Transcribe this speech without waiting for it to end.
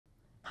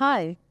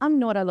Hi, I'm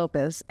Nora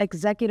Lopez,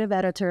 Executive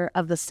Editor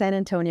of the San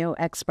Antonio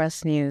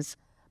Express News.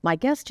 My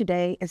guest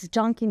today is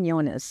John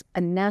Quinones,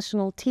 a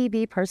national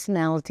TV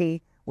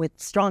personality with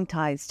strong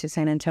ties to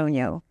San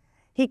Antonio.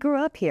 He grew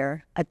up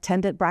here,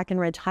 attended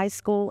Brackenridge High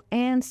School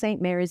and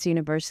St. Mary's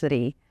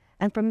University,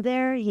 and from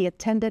there he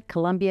attended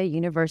Columbia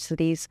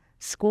University's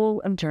School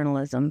of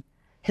Journalism.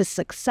 His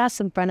success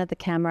in front of the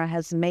camera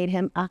has made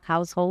him a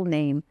household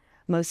name,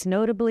 most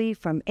notably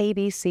from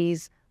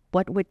ABC's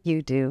What Would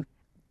You Do?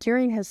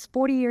 During his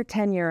 40-year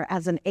tenure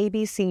as an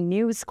ABC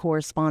News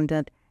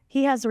correspondent,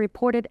 he has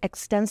reported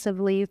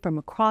extensively from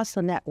across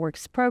the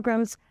network's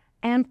programs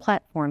and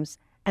platforms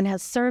and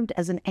has served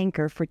as an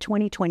anchor for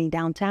 2020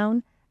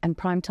 Downtown and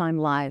Primetime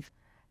Live.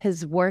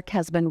 His work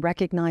has been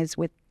recognized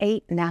with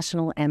 8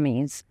 national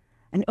Emmys.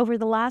 And over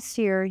the last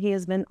year, he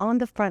has been on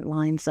the front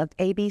lines of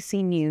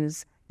ABC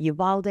News'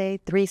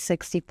 Uvalde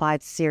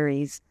 365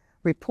 series,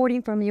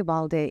 reporting from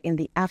Uvalde in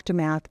the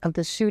aftermath of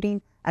the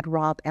shooting at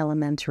Robb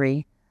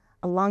Elementary.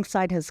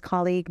 Alongside his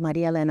colleague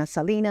Maria Elena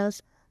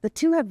Salinas, the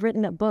two have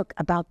written a book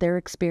about their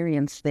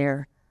experience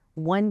there,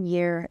 1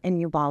 Year in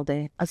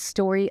Uvalde, a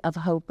story of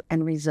hope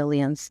and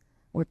resilience.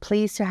 We're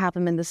pleased to have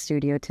him in the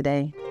studio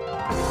today.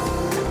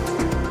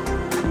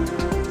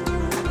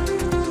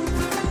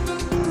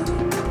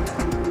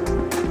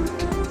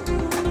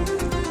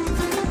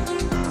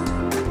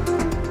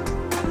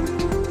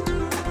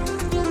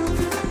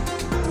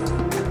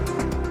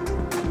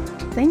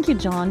 Thank you,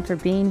 John, for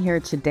being here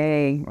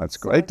today. It's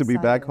great to be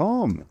back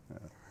home.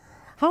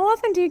 How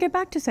often do you get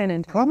back to San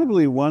Antonio?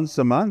 Probably once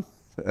a month.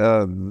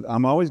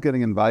 I'm always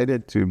getting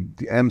invited to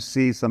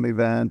MC some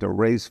event or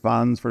raise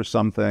funds for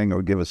something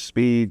or give a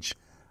speech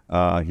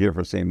here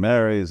for St.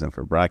 Mary's and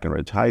for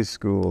Brackenridge High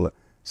School,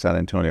 San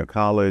Antonio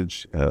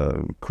College,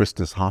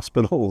 Christus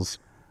Hospitals.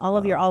 All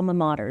of your alma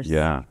maters.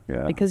 Yeah.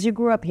 Because you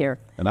grew up here.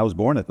 And I was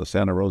born at the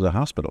Santa Rosa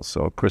Hospital,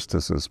 so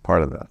Christus is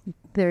part of that.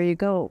 There you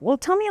go. Well,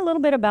 tell me a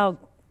little bit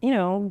about,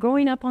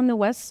 growing up on the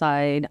West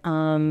Side.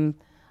 I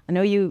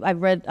know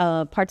I've read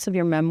parts of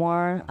your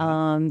memoir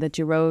that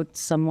you wrote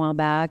some while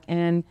back,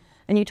 and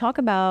you talk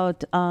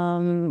about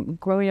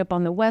growing up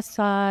on the West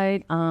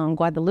Side,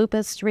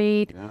 Guadalupe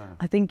Street. Yeah.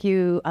 I think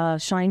you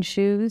shined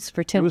shoes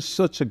for Tim. It was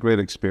such a great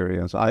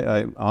experience.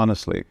 I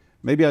honestly,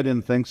 maybe I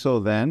didn't think so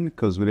then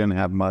because we didn't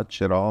have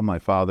much at all. My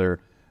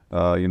father,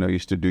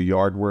 used to do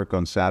yard work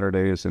on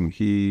Saturdays, and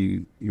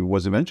he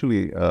was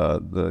eventually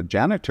the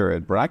janitor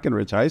at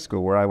Brackenridge High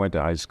School, where I went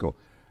to high school.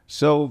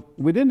 So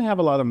we didn't have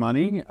a lot of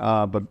money,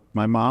 but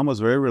my mom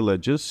was very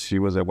religious. She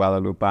was a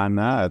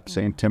Guadalupana at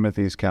St.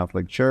 Timothy's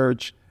Catholic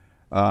Church.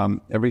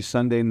 Every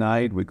Sunday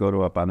night, we go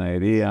to a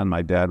panaderia, and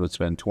my dad would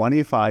spend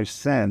 25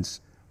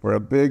 cents for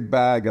a big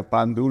bag of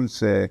pan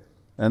dulce.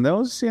 And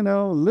those,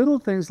 little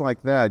things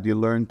like that you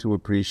learn to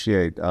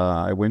appreciate.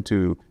 I went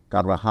to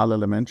Carvajal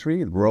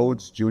Elementary,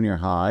 Rhodes Junior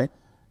High,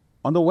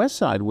 on the West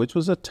Side, which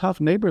was a tough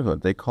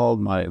neighborhood.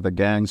 The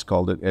gangs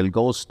called it El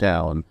Ghost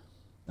Town.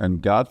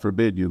 And God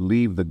forbid you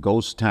leave the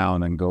ghost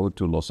town and go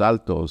to Los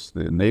Altos,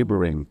 the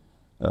neighboring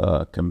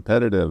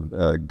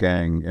competitive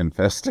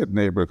gang-infested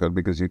neighborhood,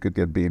 because you could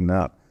get beaten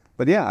up.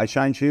 But yeah, I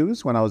shined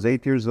shoes when I was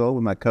 8 years old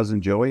with my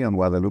cousin Joey on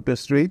Guadalupe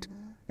Street.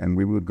 And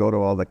we would go to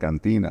all the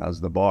cantinas,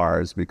 the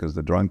bars, because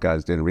the drunk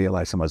guys didn't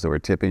realize how much they were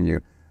tipping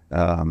you.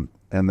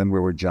 And then we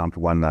were jumped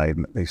one night,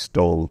 and they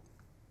stole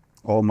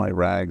all my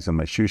rags and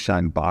my shoe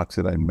shine box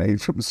that I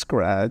made from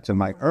scratch and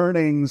my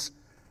earnings.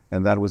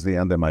 And that was the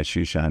end of my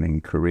shoe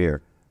shining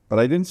career. But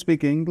I didn't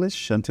speak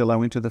English until I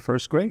went to the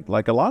first grade,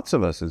 like lots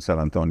of us in San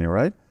Antonio,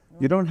 right?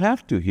 You don't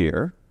have to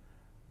here.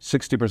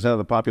 60% of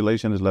the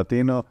population is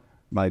Latino.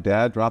 My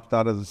dad dropped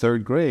out of the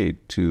 3rd grade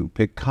to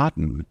pick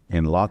cotton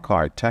in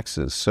Lockhart,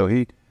 Texas. So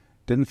he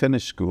didn't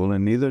finish school,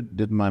 and neither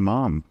did my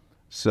mom.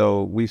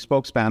 So we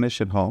spoke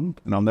Spanish at home,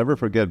 and I'll never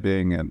forget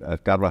being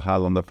at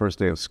Carvajal on the first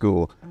day of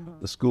school.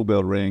 The school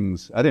bell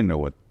rings. I didn't know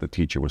what the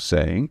teacher was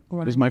saying.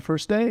 Right. It was my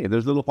first day.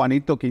 There's little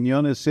Juanito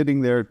Quiñones sitting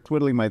there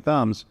twiddling my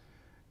thumbs,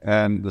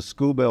 and the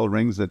school bell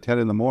rings at 10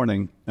 in the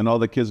morning, and all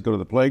the kids go to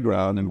the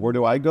playground, and where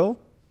do I go?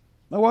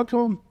 I walked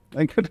home.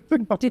 Did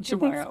you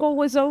think school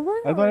was over?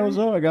 I thought it was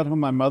over. I got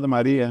home, my mother,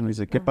 Maria, and he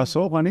said, ¿Qué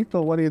pasó,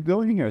 Juanito? What are you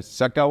doing here?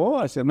 Se acabó.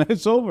 I said,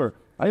 it's over.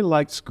 I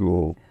liked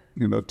school.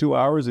 2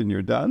 hours and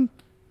you're done.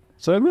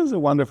 So it was a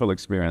wonderful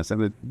experience,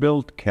 and it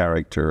built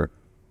character,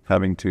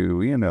 having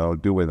to,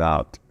 do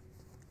without.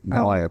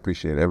 Now I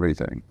appreciate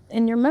everything.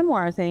 In your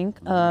memoir, I think,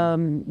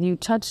 you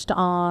touched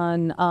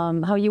on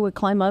how you would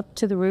climb up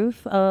to the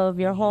roof of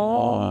your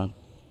hall.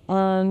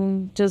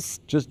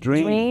 Just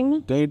dream?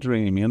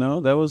 Daydream,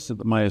 that was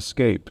my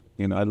escape.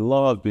 I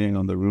loved being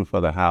on the roof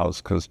of the house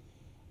because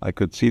I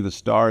could see the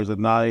stars at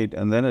night,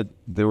 and then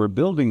they were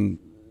building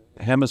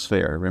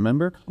Hemisphere,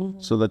 remember?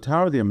 Mm-hmm. So the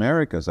Tower of the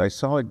Americas, I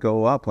saw it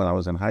go up when I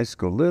was in high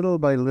school, little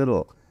by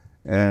little.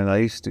 And I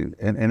used to,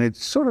 and it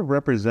sort of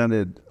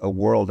represented a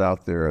world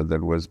out there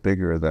that was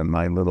bigger than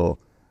my little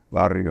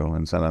barrio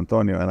in San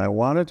Antonio. And I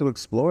wanted to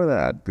explore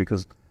that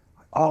because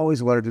I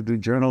always wanted to do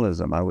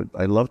journalism.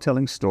 I love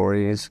telling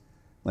stories.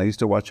 I used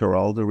to watch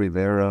Geraldo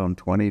Rivera on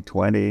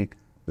 2020,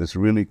 this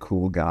really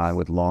cool guy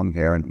with long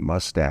hair and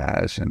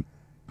mustache and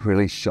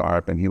really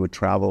sharp, and he would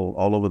travel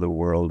all over the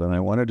world, and I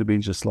wanted to be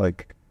just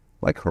like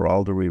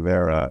Geraldo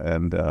Rivera,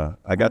 and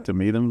I got to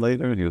meet him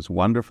later, and he was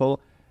wonderful,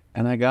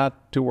 and I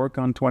got to work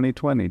on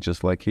 2020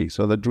 just like he.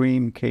 So the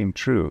dream came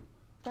true.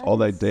 All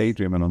that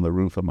daydreaming on the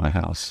roof of my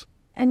house.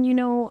 And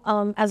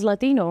as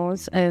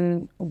Latinos,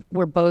 and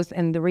we're both,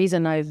 and the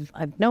reason I've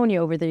known you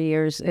over the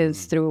years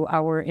is through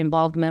our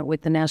involvement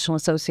with the National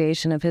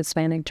Association of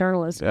Hispanic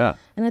Journalists. Yeah.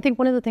 And I think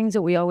one of the things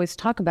that we always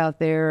talk about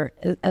there,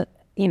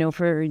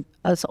 for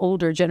us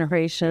older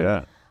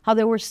generation, how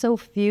there were so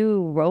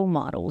few role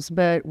models,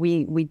 but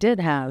we did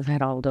have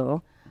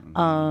Geraldo.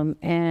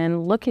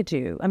 And look at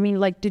you. I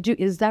mean,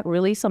 is that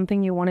really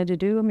something you wanted to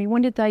do? I mean,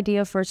 when did the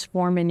idea first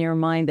form in your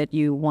mind that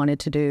you wanted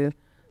to do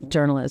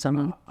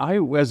journalism?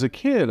 As a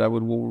kid, I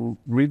would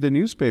read the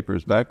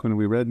newspapers back when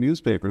we read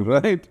newspapers,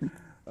 right?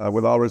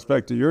 With all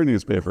respect to your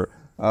newspaper,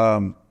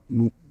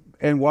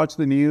 and watch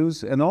the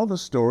news, and all the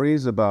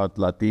stories about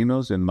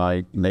Latinos in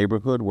my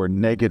neighborhood were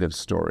negative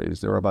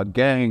stories. They were about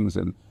gangs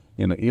and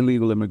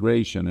illegal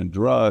immigration and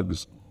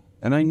drugs.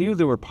 And I knew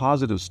there were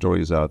positive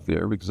stories out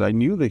there because I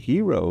knew the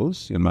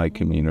heroes in my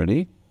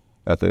community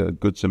at the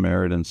Good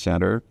Samaritan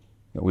Center,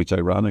 which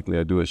ironically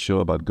I do a show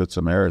about Good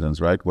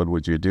Samaritans, right? What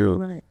would you do?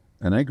 Right.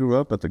 And I grew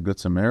up at the Good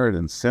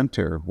Samaritan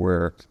Center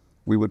where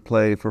we would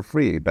play for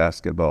free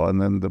basketball,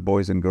 and then the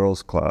Boys and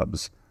Girls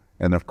Clubs,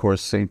 and of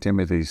course St.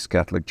 Timothy's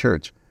Catholic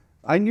Church.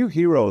 I knew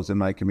heroes in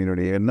my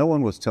community, and no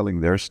one was telling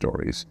their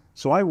stories.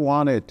 So I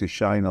wanted to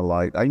shine a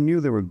light. I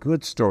knew there were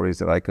good stories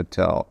that I could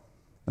tell,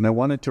 and I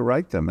wanted to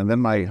write them. And then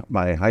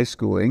my high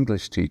school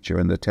English teacher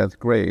in the 10th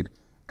grade,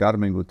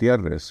 Carmen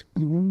Gutierrez,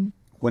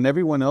 when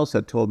everyone else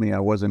had told me I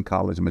wasn't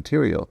college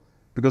material,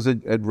 because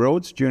at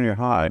Rhodes Junior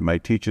High, my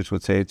teachers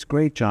would say, "It's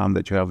great, John,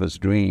 that you have this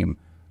dream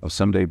of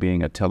someday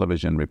being a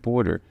television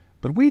reporter,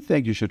 but we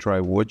think you should try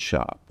wood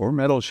shop or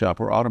metal shop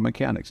or auto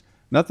mechanics."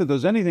 Not that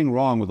there's anything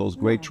wrong with those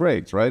great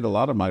trades, right? A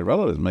lot of my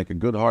relatives make a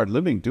good, hard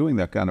living doing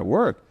that kind of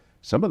work.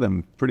 Some of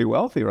them pretty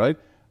wealthy, right?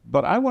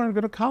 But I wanted to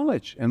go to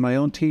college, and my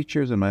own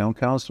teachers and my own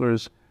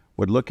counselors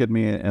would look at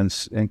me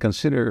and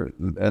consider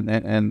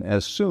and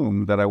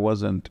assume that I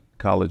wasn't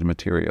college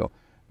material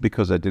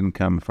because I didn't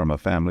come from a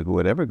family who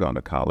had ever gone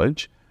to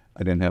college.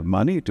 I didn't have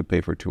money to pay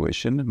for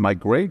tuition. My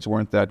grades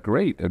weren't that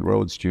great at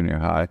Rhodes Junior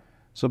High.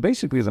 So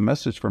basically the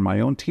message from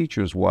my own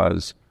teachers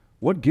was,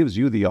 what gives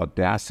you the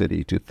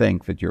audacity to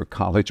think that you're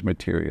college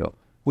material,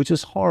 which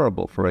is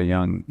horrible for a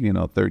young,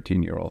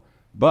 13-year-old.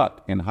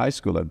 But in high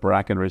school, at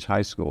Brackenridge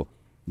High School,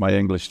 my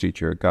English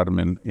teacher,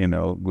 Carmen,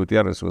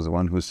 Gutierrez, was the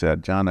one who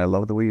said, "John, I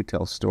love the way you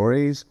tell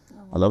stories.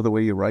 I love the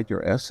way you write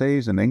your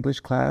essays in English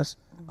class.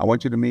 I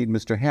want you to meet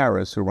Mr.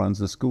 Harris, who runs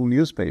the school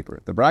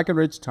newspaper, the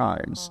Brackenridge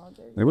Times."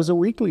 It was a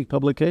weekly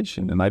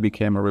publication, and I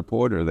became a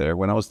reporter there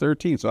when I was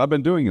 13. So I've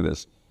been doing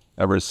this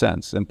ever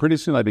since. And pretty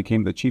soon I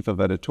became the chief of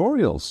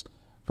editorials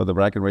for the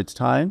Brackenridge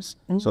Times.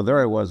 So there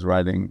I was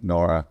writing,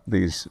 Nora,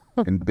 these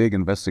big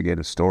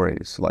investigative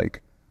stories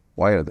like,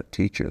 why are the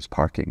teachers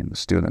parking in the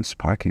students'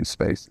 parking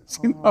spaces?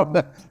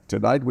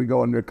 Tonight we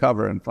go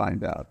undercover and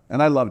find out.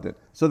 And I loved it.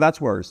 So that's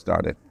where it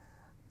started.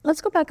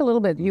 Let's go back a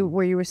little bit.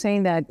 Where you were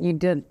saying that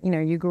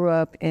you grew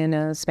up in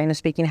a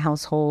Spanish-speaking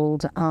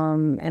household,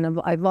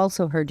 and I've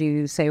also heard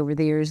you say over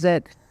the years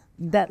that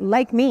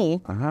like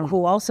me,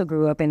 who also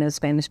grew up in a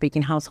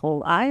Spanish-speaking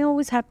household, I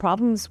always had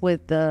problems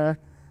with the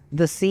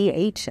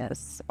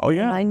CHS. Oh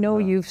yeah, and I know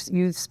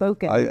you've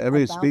spoken.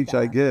 Every about speech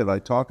that. I give, I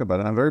talk about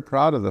it. I'm very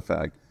proud of the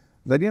fact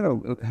that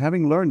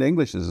having learned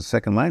English as a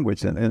second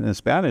language, and in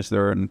Spanish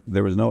there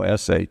was no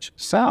SH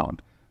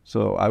sound.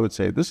 So I would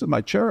say, "This is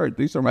my shirt.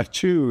 These are my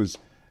shoes."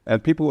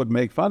 And people would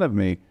make fun of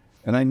me,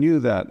 and I knew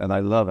that, and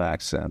I love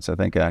accents. I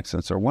think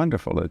accents are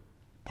wonderful. It's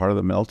part of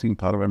the melting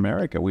pot of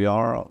America. We're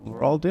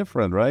all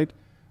different, right?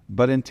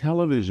 But in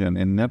television,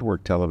 in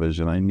network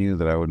television, I knew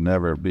that I would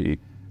never be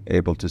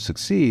able to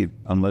succeed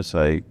unless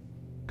I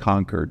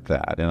conquered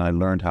that, and I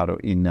learned how to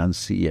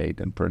enunciate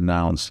and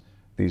pronounce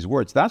these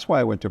words. That's why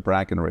I went to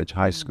Brackenridge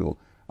High School.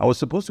 I was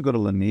supposed to go to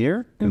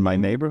Lanier in my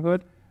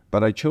neighborhood,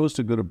 but I chose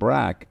to go to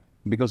Brack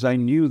because I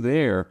knew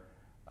there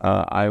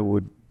I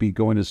would be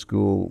going to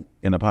school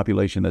in a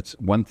population that's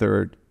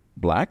 1/3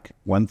 Black,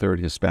 1/3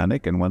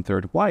 Hispanic, and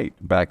 1/3 white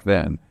back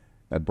then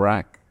at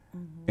Brack.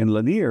 In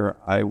Lanier,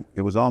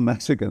 it was all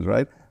Mexicans,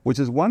 right? Which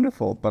is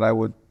wonderful, but I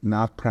would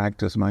not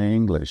practice my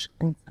English.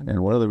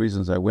 And one of the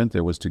reasons I went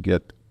there was to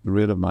get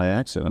rid of my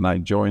accent. And I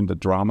joined the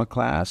drama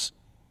class,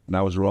 and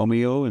I was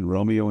Romeo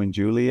and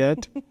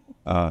Juliet.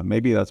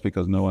 Maybe that's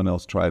because no one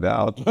else tried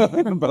out,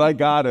 but I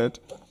got it.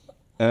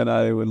 And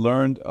I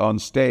learned on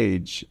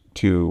stage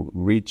to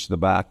reach the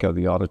back of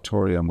the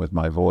auditorium with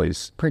my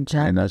voice.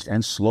 Project.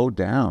 And slow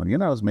down.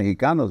 As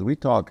Mexicanos, we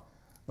talk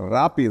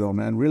rápido,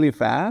 man, really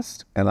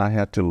fast. And I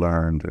had to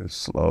learn to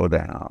slow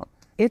down.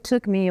 It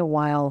took me a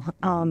while.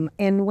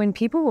 And when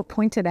people would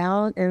point it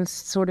out and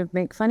sort of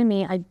make fun of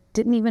me, I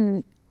didn't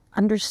even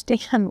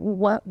understand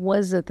what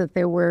was it that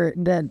they were,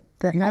 that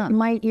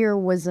my ear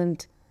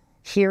wasn't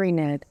hearing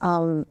it.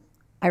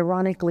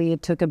 ironically,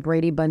 it took a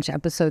Brady Bunch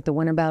episode, the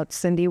one about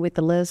Cindy with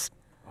the lisp.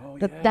 Oh,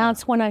 But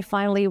that's when I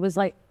finally was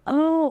like,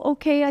 oh,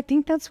 okay, I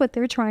think that's what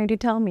they're trying to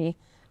tell me.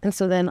 And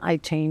so then I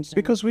changed.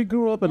 Because we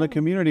grew up in a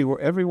community where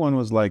everyone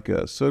was like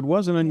us, so it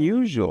wasn't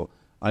unusual.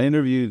 I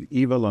interviewed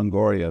Eva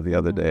Longoria the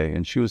other day,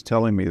 and she was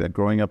telling me that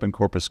growing up in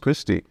Corpus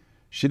Christi,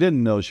 she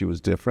didn't know she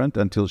was different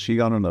until she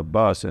got on a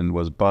bus and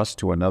was bused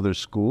to another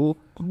school,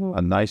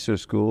 a nicer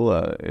school.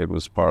 It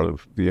was part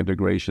of the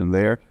integration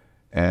there.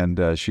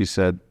 And she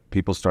said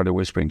people started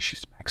whispering,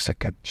 she's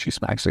Mexican,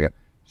 she's Mexican.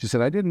 She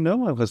said, I didn't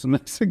know I was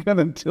Mexican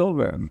until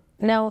then.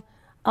 Now,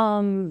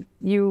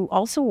 you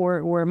also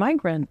were a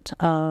migrant.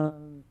 For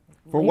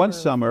one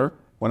summer,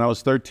 when I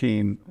was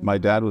 13, my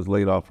dad was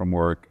laid off from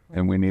work,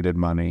 and we needed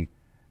money.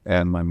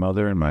 And my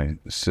mother and my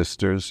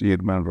sisters,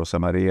 Irma and Rosa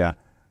Maria,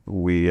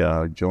 we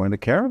joined a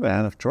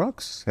caravan of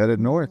trucks headed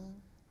north.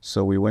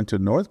 So we went to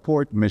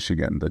Northport,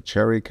 Michigan, the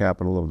cherry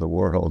capital of the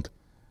world,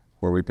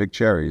 where we picked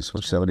cherries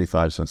for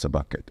 75 cents a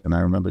bucket. And I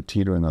remember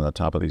teetering on the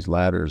top of these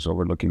ladders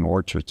overlooking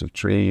orchards of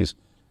trees.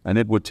 And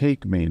it would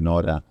take me,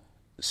 Nora,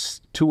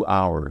 2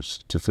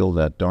 hours to fill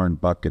that darn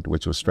bucket,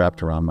 which was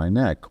strapped around my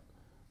neck,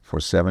 for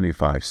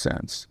 75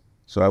 cents.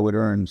 So I would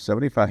earn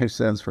 75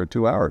 cents for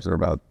 2 hours, or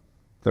about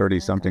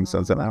 30-something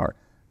cents an hour.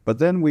 But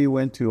then we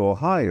went to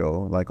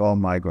Ohio, like all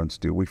migrants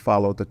do. We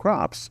followed the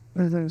crops.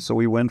 So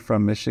we went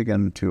from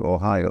Michigan to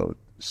Ohio,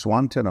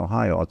 Swanton,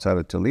 Ohio, outside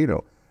of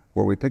Toledo,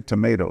 where we picked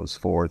tomatoes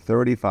for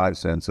 35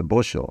 cents a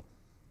bushel.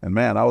 And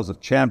man, I was a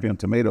champion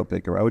tomato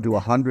picker. I would do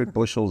 100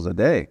 bushels a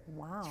day.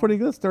 Wow. It's pretty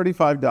good. It's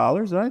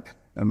 $35, right?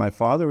 And my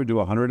father would do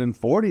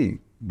 140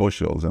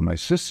 bushels, and my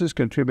sisters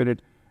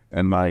contributed,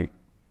 and my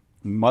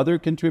mother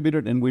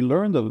contributed, and we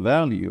learned the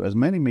value, as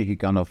many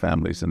Mexicano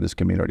families in this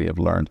community have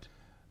learned,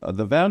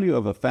 the value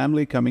of a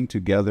family coming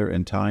together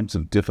in times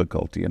of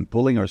difficulty and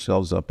pulling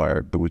ourselves up by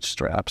our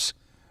bootstraps.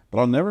 But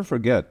I'll never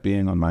forget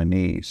being on my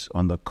knees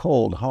on the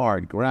cold,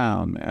 hard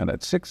ground, and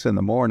at 6 in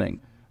the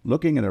morning,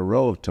 looking at a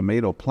row of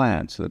tomato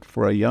plants that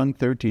for a young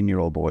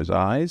 13-year-old boy's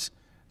eyes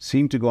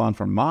seemed to go on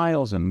for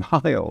miles and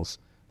miles.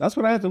 That's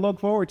what I had to look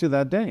forward to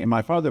that day. And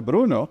my father,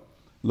 Bruno,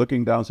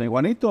 looking down saying,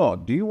 Juanito,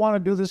 do you want to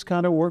do this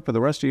kind of work for the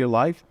rest of your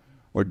life?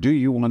 Or do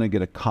you want to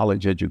get a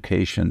college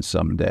education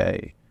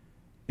someday?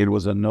 It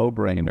was a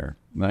no-brainer.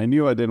 And I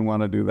knew I didn't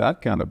want to do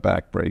that kind of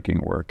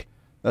back-breaking work.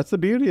 That's the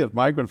beauty of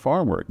migrant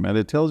farm work, man.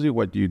 It tells you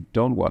what you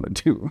don't want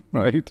to do,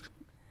 right?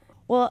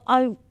 Well,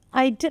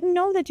 I didn't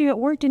know that you had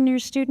worked in your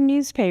student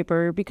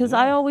newspaper, because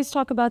I always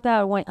talk about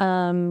that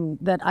when,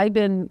 that I've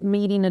been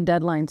meeting a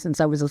deadline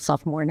since I was a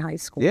sophomore in high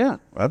school. Yeah,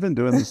 I've been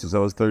doing this since I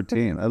was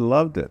 13. I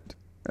loved it.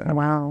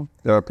 Wow.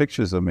 There are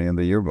pictures of me in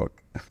the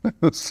yearbook,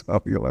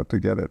 so you'll have to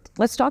get it.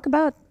 Let's talk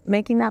about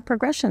making that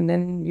progression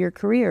in your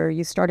career.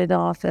 You started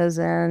off as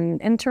an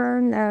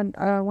intern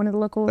at one of the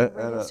local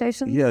radio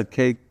stations? Yeah,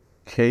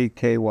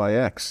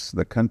 KKYX,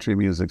 the country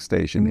music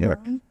station here.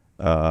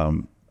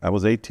 I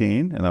was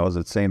 18, and I was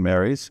at St.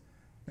 Mary's,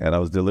 and I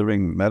was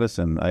delivering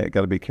medicine. I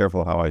got to be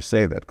careful how I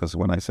say that, because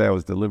when I say I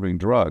was delivering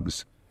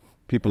drugs,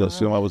 people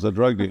assume I was a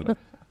drug dealer.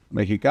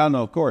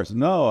 Mexicano, of course.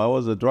 No, I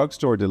was a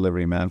drugstore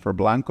delivery man for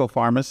Blanco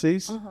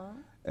Pharmacies.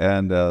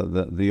 And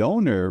the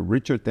owner,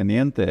 Richard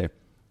Teniente,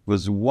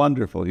 was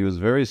wonderful. He was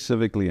very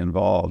civically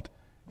involved.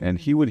 And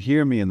he would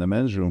hear me in the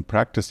men's room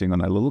practicing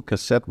on a little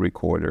cassette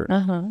recorder,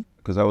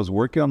 because I was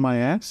working on my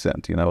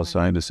accent. You know, I was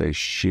trying to say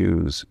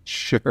shoes,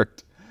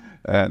 shirt.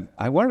 And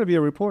I wanted to be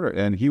a reporter.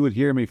 And he would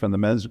hear me from the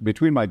men's,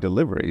 between my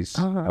deliveries,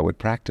 I would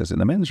practice in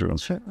the men's room.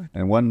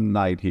 And one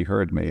night he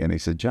heard me and he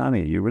said,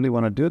 Johnny, you really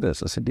want to do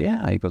this? I said,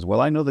 yeah. He goes,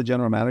 well, I know the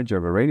general manager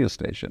of a radio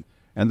station,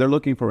 and they're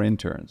looking for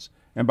interns.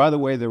 And by the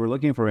way, they were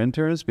looking for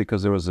interns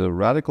because there was a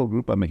radical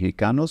group of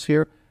Mexicanos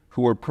here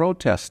who were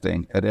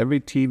protesting at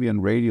every TV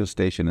and radio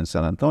station in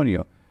San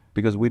Antonio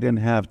because we didn't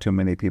have too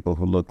many people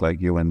who looked like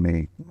you and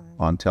me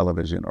on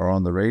television or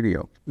on the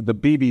radio. The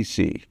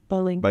BBC,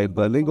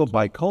 Bilingual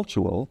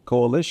Bicultural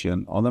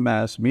Coalition on the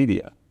Mass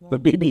Media, the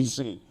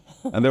BBC.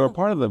 And they were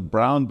part of the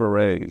Brown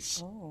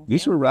Berets.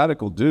 These were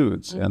radical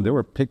dudes, and they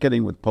were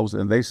picketing with posters.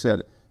 And they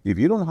said, if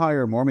you don't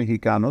hire more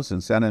Mexicanos in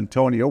San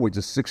Antonio, which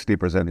is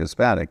 60%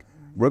 Hispanic,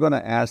 we're going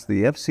to ask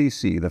the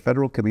FCC, the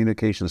Federal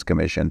Communications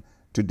Commission,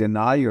 to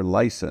deny your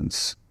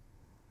license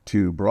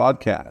to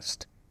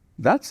broadcast.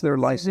 That's their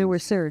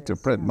license to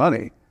print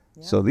money.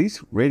 So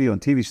these radio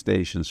and TV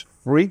stations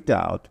freaked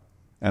out,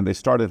 and they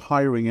started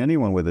hiring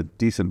anyone with a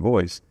decent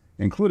voice,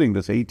 including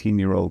this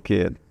 18-year-old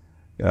kid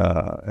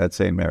at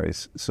St.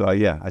 Mary's. So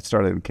I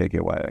started in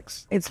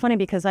KKYX. It's funny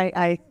because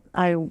I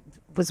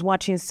was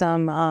watching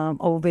some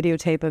old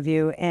videotape of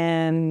you,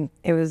 and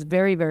it was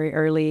very, very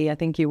early. I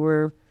think you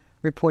were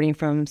reporting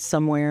from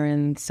somewhere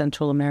in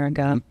Central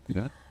America.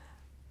 Yeah.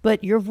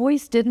 But your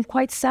voice didn't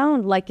quite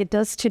sound like it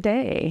does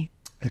today.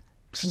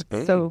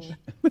 So,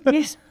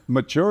 yes.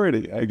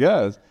 Maturity, I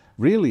guess.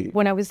 Really.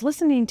 When I was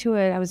listening to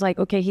it, I was like,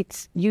 okay,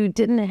 you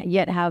didn't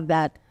yet have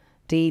that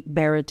deep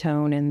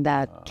baritone and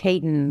that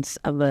cadence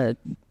of a,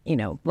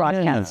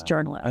 broadcast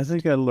journalist. I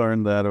think I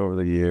learned that over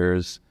the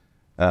years.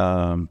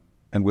 And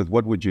with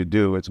What Would You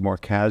Do, it's more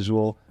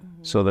casual.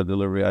 So the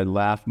delivery, I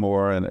laugh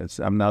more, and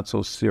I'm not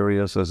so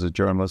serious as a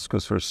journalist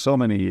because for so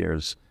many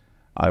years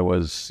I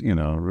was,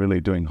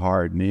 really doing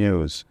hard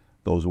news,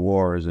 those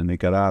wars in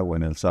Nicaragua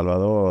and El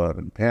Salvador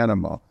and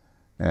Panama,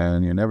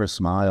 and you never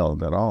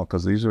smiled at all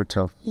because these were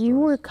tough. You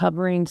were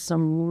covering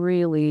some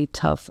really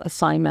tough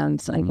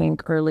assignments, I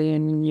think, early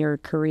in your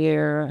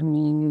career. I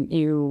mean,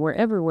 you were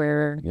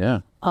everywhere. Yeah.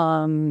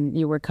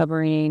 You were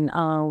covering,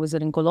 was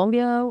it in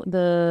Colombia,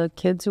 the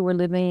kids who were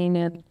living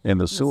in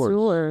the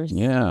sewers.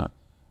 Yeah.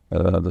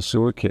 The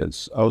sewer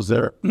kids. I was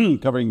there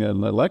covering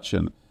an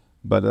election,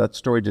 but that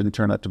story didn't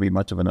turn out to be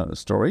much of a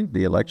story.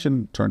 The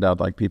election turned out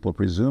like people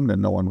presumed,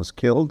 and no one was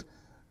killed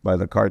by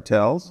the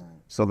cartels.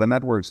 So the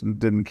networks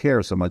didn't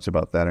care so much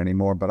about that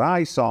anymore. But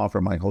I saw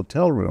from my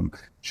hotel room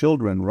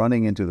children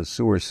running into the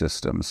sewer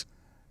systems.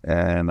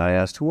 And I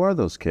asked, who are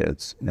those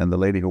kids? And the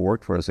lady who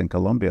worked for us in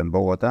Colombia, in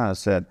Bogota,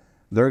 said,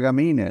 they're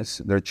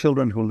gamines. They're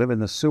children who live in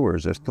the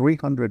sewers. There's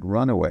 300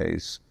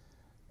 runaways,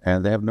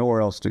 and they have nowhere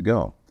else to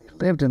go.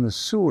 Lived in the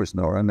sewers,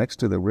 Nora, next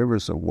to the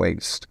rivers of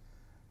waste.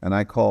 And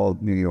I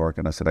called New York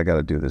and I said, I got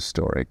to do this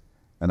story.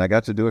 And I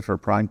got to do it for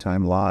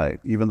Primetime Live,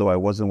 even though I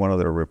wasn't one of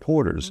their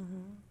reporters.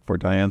 For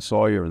Diane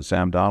Sawyer and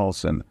Sam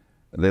Donaldson,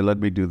 they let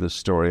me do this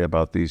story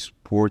about these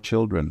poor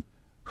children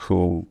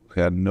who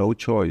had no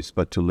choice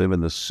but to live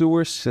in the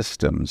sewer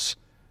systems,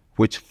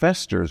 which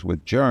festers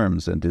with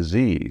germs and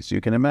disease. You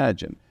can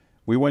imagine.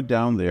 We went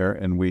down there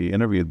and we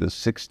interviewed this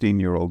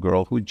 16-year-old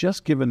girl who'd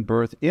just given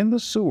birth in the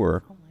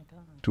sewer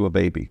to a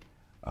baby.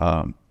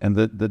 And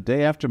the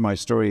day after my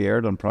story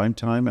aired on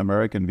Primetime,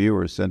 American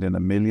viewers sent in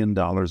 $1 million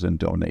in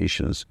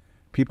donations.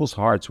 People's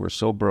hearts were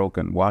so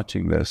broken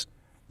watching this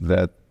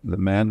that the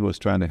man who was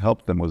trying to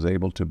help them was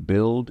able to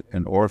build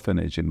an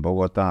orphanage in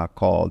Bogota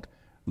called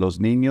Los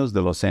Niños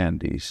de los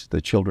Andes,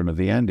 the children of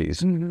the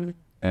Andes.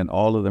 And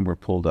all of them were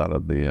pulled out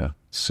of the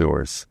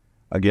sewers.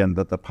 Again,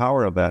 the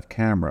power of that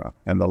camera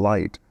and the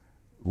light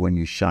when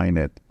you shine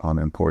it on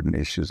important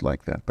issues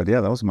like that. But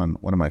yeah, that was one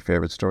of my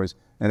favorite stories.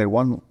 And it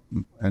won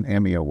an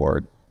Emmy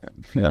Award.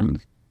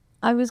 And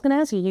I was going to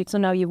ask you, so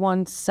now you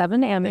won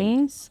 7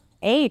 Emmys?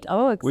 8.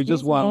 Oh, excuse we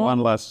just won me. one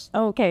last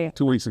 2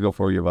 weeks ago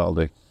for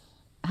Uvalde.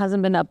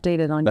 Hasn't been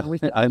updated on your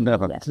Wikipedia. I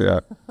never, yeah.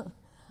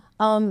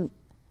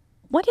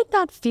 What did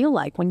that feel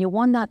like when you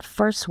won that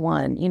first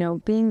one?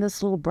 Being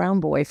this little brown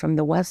boy from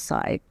the West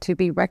Side, to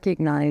be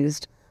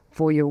recognized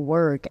for your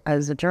work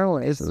as a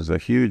journalist. It was a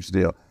huge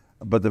deal.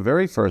 But the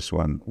very first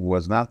one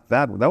was not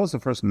that. That was the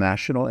first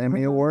national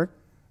Emmy Award.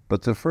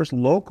 But the first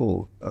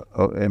local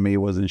Emmy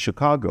was in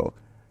Chicago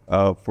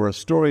for a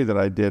story that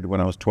I did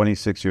when I was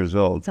 26 years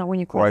old. So when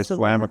you where I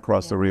swam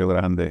across the Rio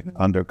Grande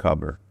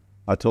undercover.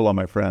 I told all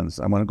my friends,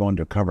 I'm going to go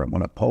undercover. I'm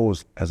going to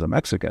pose as a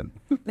Mexican.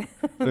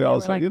 They all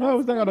said, it's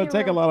not going to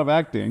take a lot of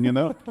acting,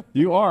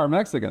 You are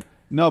Mexican.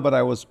 No, but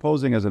I was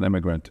posing as an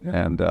immigrant.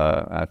 And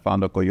I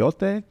found a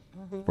coyote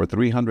for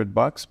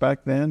 $300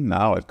 back then.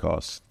 Now it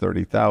costs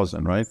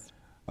 $30,000, right?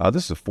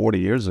 This is 40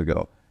 years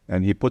ago.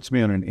 And he puts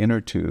me on an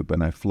inner tube,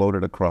 and I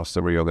floated across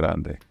the Rio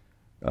Grande,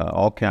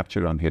 all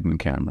captured on hidden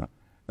camera.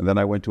 And then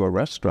I went to a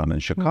restaurant in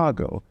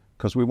Chicago,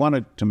 because we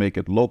wanted to make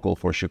it local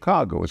for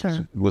Chicago. It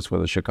was for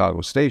the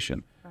Chicago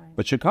station. Right.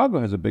 But Chicago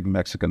has a big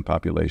Mexican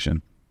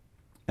population.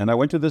 And I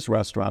went to this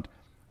restaurant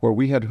where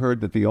we had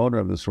heard that the owner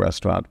of this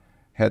restaurant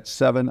had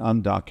 7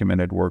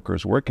 undocumented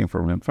workers working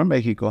for him from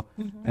Mexico,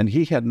 and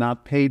he had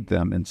not paid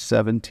them in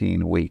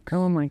 17 weeks.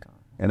 Oh, my God.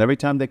 And every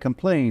time they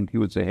complained, he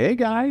would say, hey,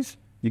 guys,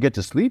 you get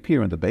to sleep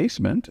here in the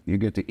basement. You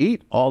get to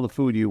eat all the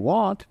food you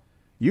want.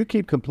 You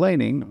keep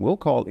complaining, we'll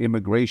call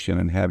immigration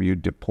and have you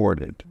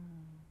deported.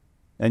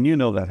 And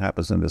that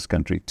happens in this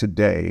country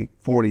today,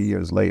 40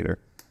 years later.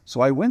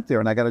 So I went there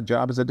and I got a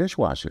job as a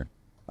dishwasher.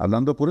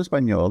 Hablando puro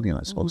español,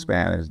 I spoke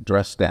Spanish,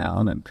 dressed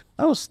down. And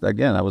I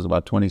was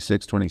about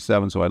 26,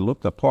 27, so I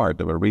looked the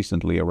part of a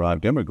recently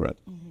arrived immigrant.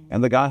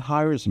 And the guy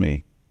hires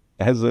me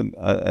as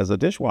a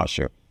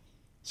dishwasher.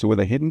 So with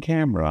a hidden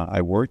camera,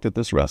 I worked at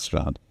this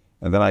restaurant.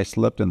 And then I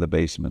slept in the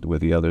basement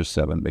with the other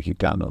 7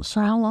 Mexicanos.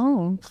 For how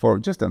long? For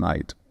just a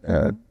night.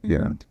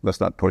 Let's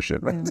not push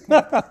it. Right?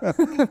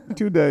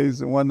 2 days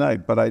and 1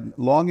 night. But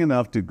long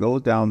enough to go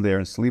down there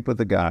and sleep with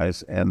the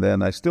guys. And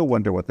then I still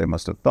wonder what they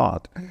must have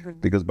thought.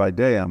 Because by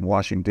day I'm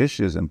washing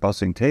dishes and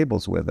bussing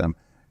tables with them.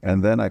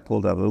 And then I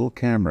pulled out a little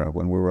camera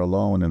when we were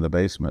alone in the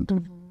basement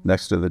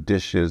next to the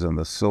dishes and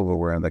the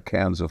silverware and the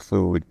cans of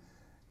food.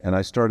 And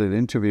I started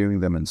interviewing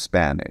them in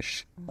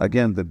Spanish.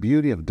 Again, the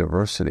beauty of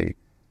diversity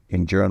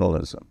in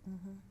journalism.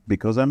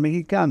 Because I'm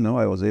Mexicano,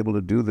 I was able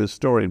to do this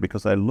story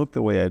because I look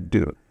the way I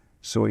do.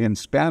 So in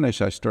Spanish,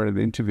 I started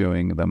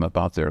interviewing them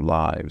about their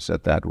lives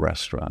at that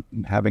restaurant,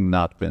 having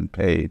not been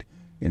paid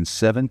in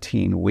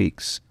 17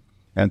 weeks.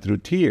 And through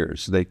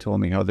tears, they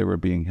told me how they were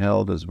being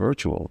held as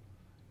virtual,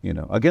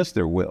 against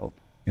their will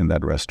in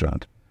that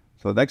restaurant.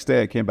 So the next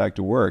day I came back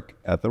to work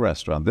at the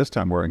restaurant, this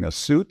time wearing a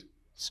suit,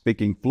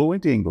 speaking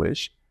fluent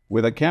English,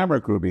 with a camera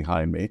crew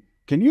behind me.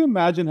 Can you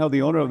imagine how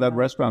the owner of that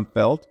restaurant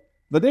felt?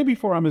 The day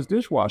before, I'm his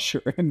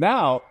dishwasher, and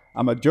now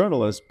I'm a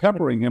journalist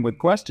peppering him with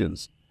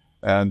questions.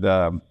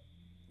 And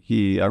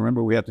I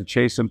remember we had to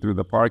chase him through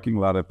the parking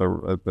lot at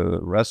the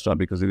restaurant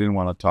because he didn't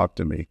want to talk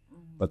to me.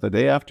 But the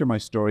day after my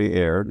story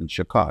aired in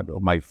Chicago,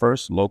 my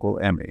first local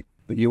Emmy,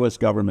 the U.S.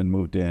 government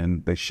moved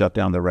in, they shut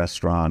down the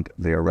restaurant,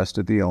 they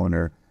arrested the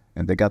owner,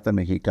 and they got the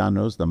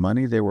Mexicanos the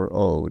money they were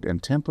owed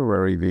and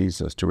temporary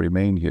visas to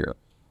remain here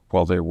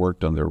while they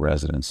worked on their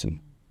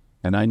residency.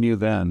 And I knew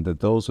then that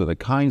those were the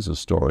kinds of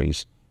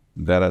stories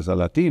that as a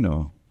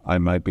Latino, I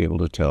might be able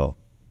to tell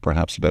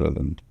perhaps better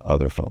than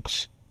other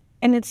folks.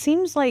 And it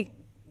seems like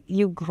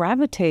you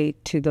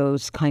gravitate to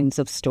those kinds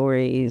of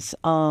stories.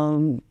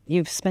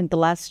 You've spent the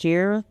last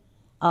year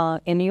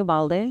in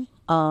Uvalde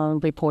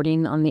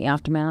reporting on the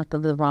aftermath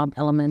of the Robb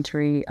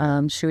Elementary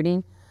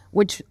shooting,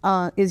 which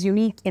is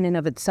unique in and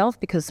of itself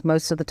because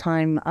most of the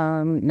time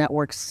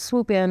networks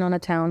swoop in on a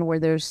town where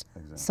there's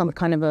some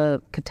kind of a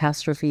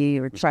catastrophe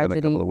or tragedy.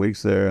 Spend a couple of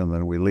weeks there and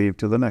then we leave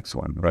to the next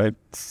one, right?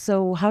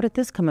 So how did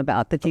this come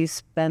about that you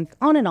spent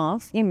on and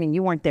off? I mean,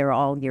 you weren't there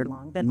all year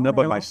long. No,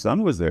 but my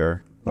son was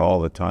there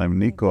all the time.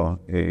 Nico,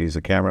 he's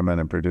a cameraman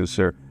and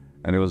producer,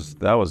 and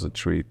that was a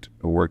treat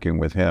working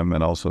with him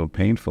and also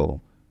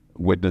painful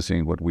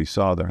witnessing what we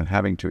saw there and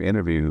having to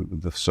interview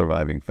the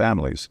surviving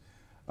families.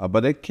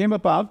 But it came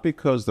about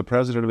because the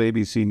president of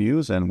ABC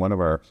News and one of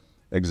our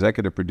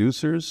executive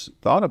producers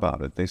thought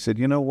about it. They said,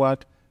 you know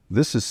what?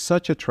 This is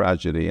such a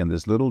tragedy in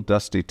this little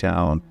dusty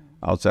town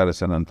outside of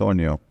San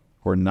Antonio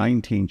where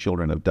 19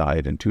 children have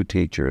died and 2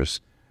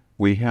 teachers.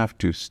 We have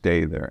to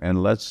stay there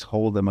and let's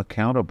hold them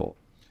accountable.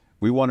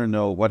 We want to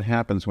know what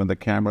happens when the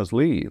cameras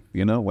leave.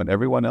 You know, when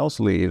everyone else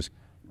leaves,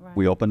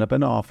 we open up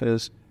an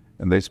office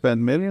and they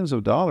spend millions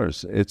of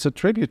dollars. It's a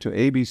tribute to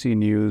ABC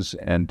News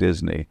and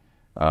Disney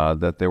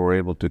that they were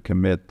able to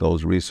commit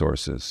those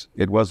resources.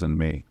 It wasn't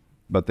me,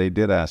 but they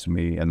did ask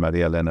me and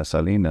Maria Elena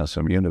Salinas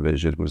from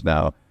Univision, who's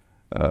now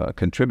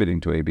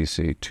contributing to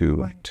ABC,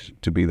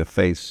 to be the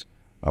face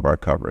of our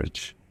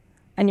coverage.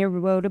 And you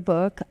wrote a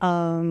book,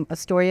 A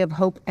Story of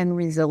Hope and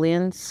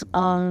Resilience.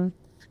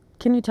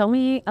 Can you tell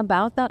me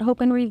about that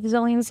hope and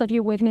resilience that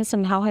you witnessed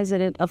and how has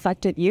it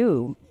affected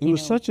you? It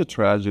was such a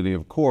tragedy,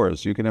 of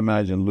course. You can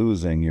imagine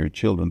losing your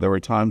children. There were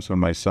times when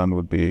my son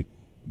would be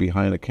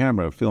behind a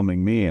camera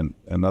filming me and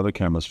other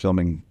cameras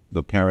filming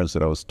the parents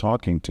that I was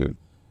talking to.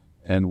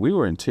 And we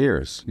were in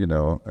tears, you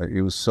know.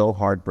 It was so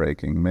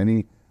heartbreaking.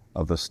 Many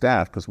of the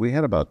staff, because we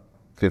had about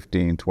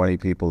 15, 20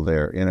 people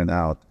there in and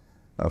out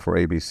for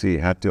ABC,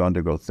 had to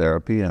undergo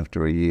therapy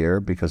after a year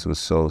because it was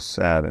so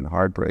sad and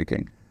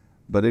heartbreaking.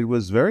 But it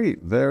was very,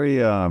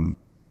 very,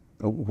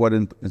 what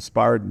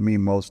inspired me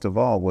most of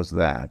all was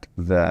that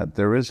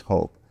there is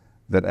hope,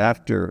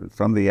 that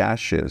from the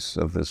ashes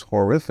of this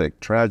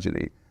horrific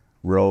tragedy,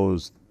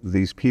 rose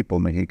these people,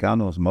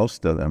 Mexicanos,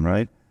 most of them,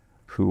 right,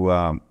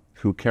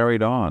 who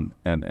carried on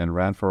and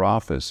ran for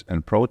office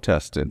and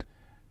protested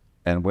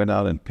and went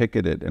out and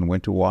picketed and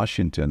went to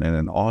Washington and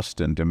in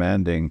Austin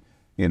demanding,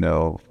 you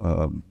know,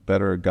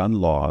 better gun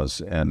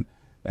laws and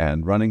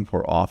running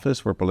for office,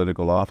 for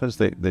political office.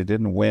 They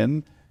didn't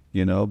win,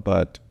 you know,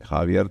 but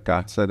Javier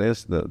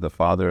Cáceres, the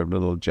father of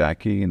little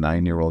Jackie,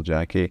 9-year-old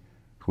Jackie,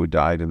 who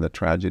died in the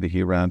tragedy,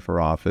 he ran for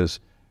office.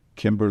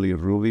 Kimberly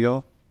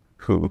Rubio,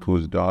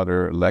 whose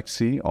daughter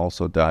Lexi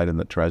also died in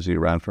the tragedy,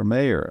 ran for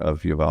mayor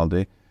of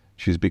Uvalde.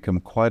 She's become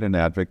quite an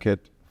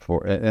advocate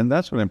for, and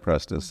that's what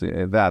impressed us,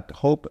 that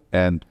hope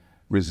and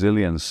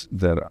resilience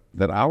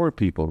that our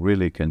people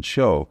really can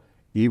show,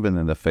 even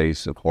in the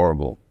face of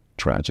horrible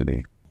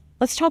tragedy.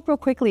 Let's talk real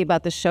quickly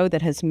about the show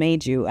that has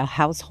made you a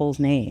household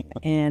name,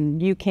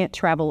 and you can't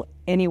travel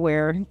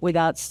anywhere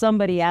without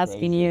somebody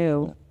asking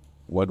you,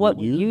 what would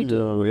you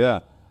do? Yeah,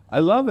 I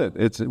love it.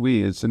 It's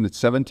in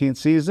its 17th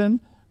season.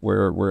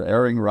 We're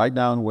airing right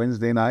now on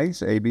Wednesday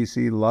nights.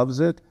 ABC loves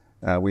it.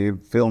 We've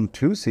filmed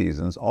 2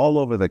 seasons all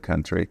over the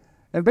country.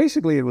 And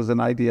basically it was an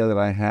idea that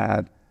I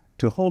had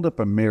to hold up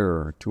a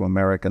mirror to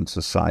American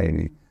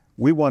society.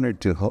 We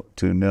wanted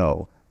to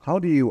know, how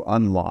do you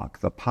unlock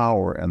the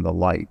power and the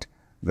light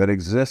that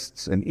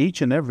exists in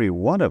each and every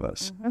one of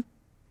us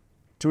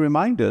to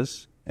remind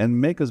us and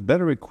make us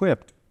better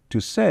equipped to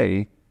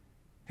say,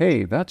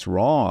 hey, that's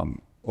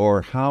wrong,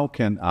 or how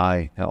can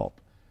I help?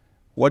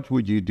 What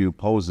would you do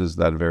poses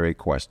that very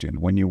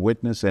question. When you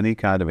witness any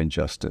kind of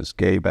injustice,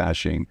 gay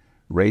bashing,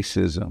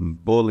 racism,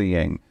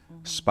 bullying,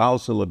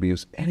 spousal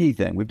abuse,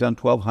 anything. We've done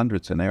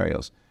 1,200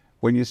 scenarios.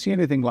 When you see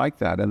anything like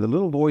that and the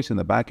little voice in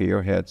the back of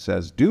your head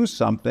says, do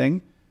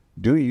something,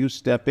 do you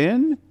step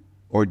in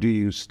or do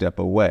you step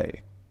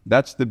away?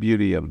 That's the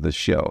beauty of the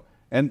show.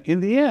 And in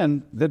the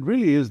end, that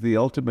really is the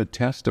ultimate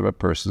test of a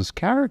person's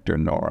character,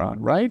 Nora,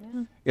 right?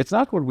 Yeah. It's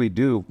not what we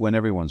do when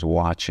everyone's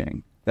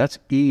watching. That's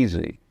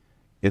easy.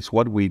 It's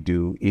what we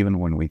do even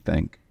when we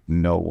think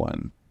no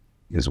one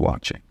is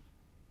watching.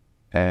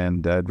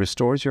 And it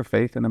restores your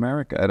faith in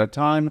America. At a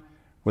time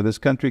where this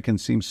country can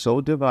seem so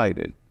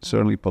divided,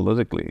 certainly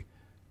politically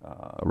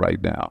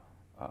right now,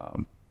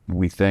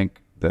 we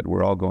think that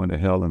we're all going to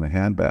hell in a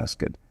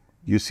handbasket.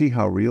 You see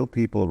how real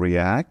people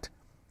react,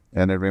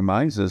 and it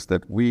reminds us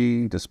that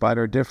we, despite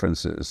our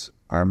differences,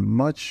 are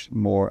much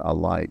more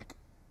alike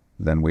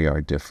then we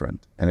are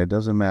different. And it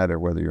doesn't matter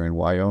whether you're in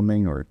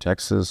Wyoming or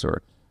Texas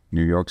or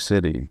New York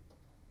City.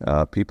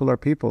 People are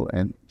people.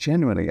 And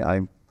genuinely,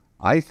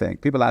 I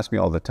think, people ask me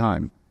all the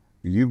time,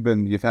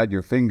 you've had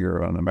your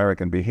finger on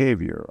American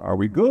behavior. Are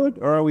we good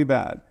or are we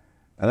bad?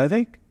 And I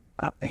think,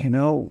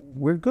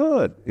 we're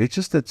good. It's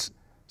just that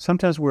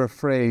sometimes we're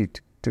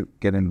afraid to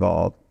get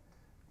involved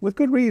with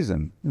good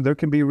reason. There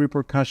can be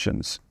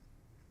repercussions.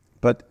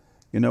 But,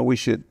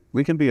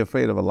 we can be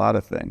afraid of a lot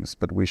of things,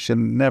 but we should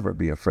never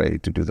be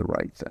afraid to do the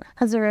right thing.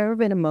 Has there ever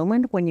been a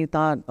moment when you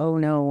thought, oh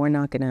no, we're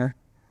not gonna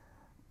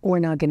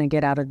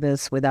get out of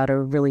this without a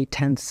really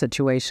tense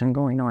situation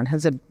going on?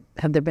 Have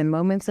there been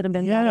moments that have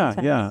been tense?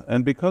 Yeah.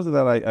 And because of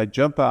that, I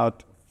jump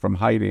out from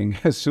hiding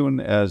as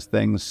soon as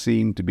things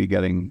seem to be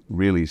getting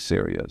really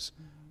serious.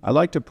 I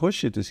like to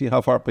push it to see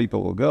how far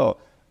people will go,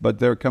 but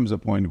there comes a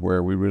point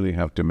where we really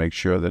have to make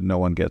sure that no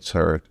one gets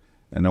hurt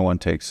and no one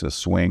takes a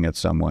swing at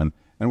someone.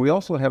 And we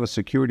also have a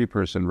security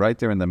person right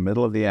there in the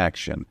middle of the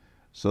action,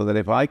 so that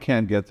if I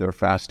can't get there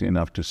fast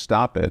enough to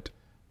stop it,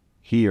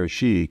 he or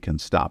she can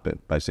stop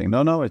it by saying,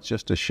 no, it's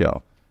just a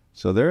show.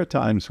 So there are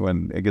times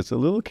when it gets a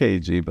little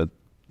cagey, but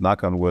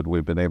knock on wood,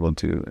 we've been able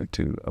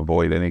to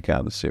avoid any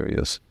kind of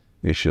serious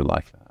issue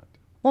like that.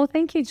 Well,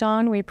 thank you,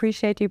 John. We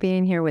appreciate you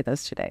being here with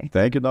us today.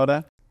 Thank you,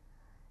 Nora.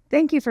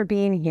 Thank you for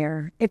being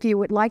here. If you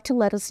would like to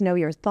let us know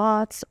your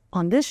thoughts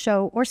on this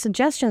show or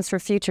suggestions for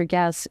future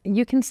guests,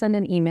 you can send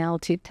an email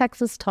to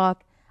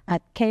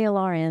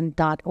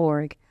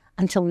texastalk@klrn.org.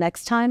 Until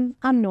next time,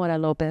 I'm Nora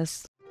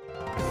Lopez.